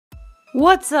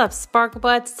What's up, Sparkle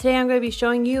Butts? Today I'm going to be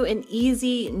showing you an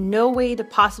easy, no way to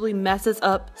possibly mess this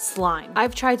up slime.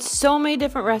 I've tried so many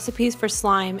different recipes for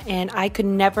slime and I could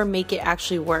never make it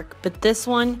actually work, but this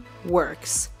one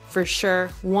works for sure,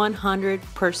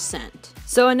 100%.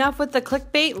 So enough with the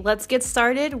clickbait, let's get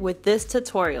started with this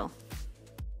tutorial.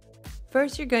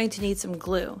 First, you're going to need some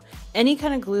glue. Any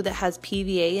kind of glue that has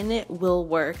PVA in it will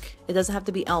work. It doesn't have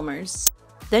to be Elmer's.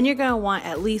 Then you're going to want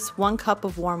at least 1 cup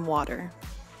of warm water.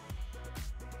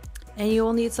 And you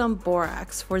will need some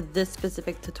borax for this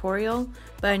specific tutorial,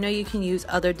 but I know you can use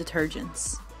other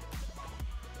detergents.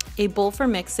 A bowl for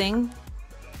mixing.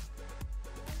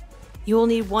 You will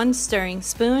need 1 stirring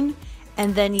spoon,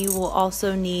 and then you will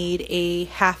also need a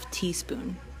 ½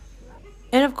 teaspoon.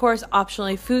 And of course,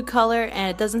 optionally food color, and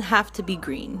it doesn't have to be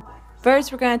green.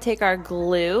 First, we're going to take our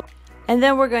glue, and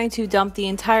then we're going to dump the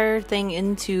entire thing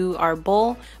into our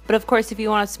bowl, but of course, if you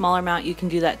want a smaller amount, you can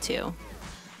do that too.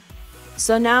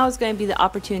 So now is going to be the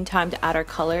opportune time to add our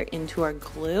color into our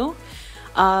glue.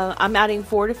 I'm adding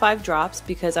 4 to 5 drops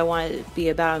because I want it to be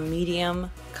about a medium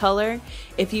color.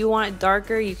 If you want it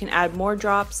darker, you can add more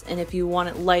drops, and if you want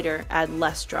it lighter, add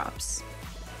less drops.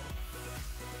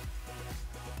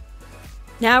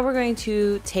 Now we're going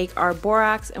to take our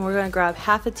borax and we're going to grab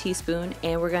 ½ teaspoon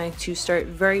and we're going to stir it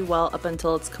very well up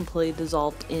until it's completely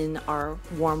dissolved in our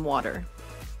warm water.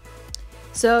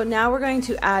 So now we're going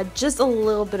to add just a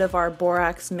little bit of our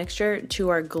borax mixture to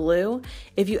our glue.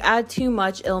 If you add too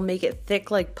much, it'll make it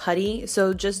thick like putty,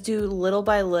 so just do little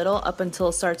by little up until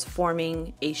it starts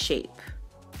forming a shape.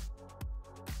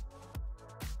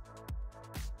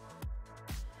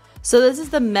 So this is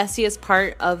the messiest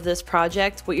part of this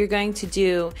project. What you're going to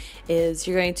do is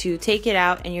you're going to take it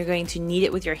out and you're going to knead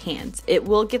it with your hands. It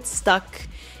will get stuck,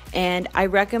 and I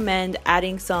recommend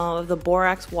adding some of the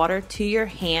borax water to your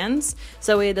hands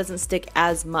so it doesn't stick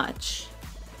as much.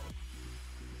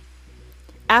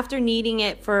 After kneading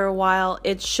it for a while,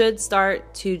 it should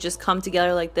start to just come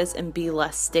together like this and be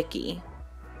less sticky.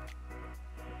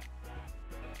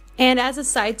 And as a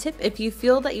side tip, if you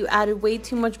feel that you added way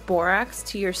too much borax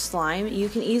to your slime, you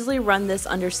can easily run this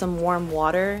under some warm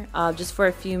water just for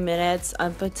a few minutes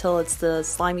up until it's the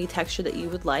slimy texture that you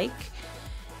would like.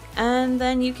 And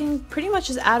then you can pretty much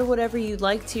just add whatever you'd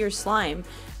like to your slime.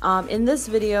 In this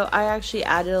video, I actually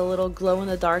added a little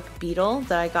glow-in-the-dark beetle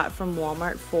that I got from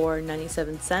Walmart for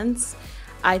 97 cents.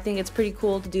 I think it's pretty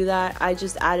cool to do that. I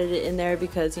just added it in there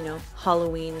because, you know,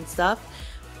 Halloween and stuff.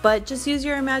 But just use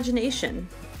your imagination.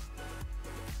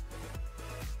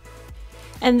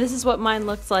 And this is what mine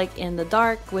looks like in the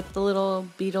dark with the little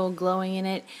beetle glowing in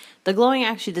it. The glowing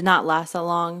actually did not last that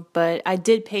long, but I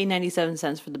did pay 97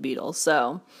 cents for the beetle,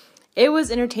 so it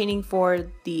was entertaining for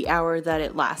the hour that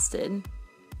it lasted.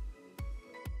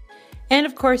 And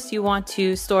of course, you want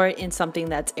to store it in something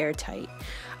that's airtight.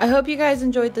 I hope you guys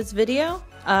enjoyed this video.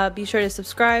 Be sure to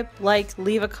subscribe, like,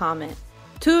 leave a comment.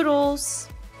 Toodles!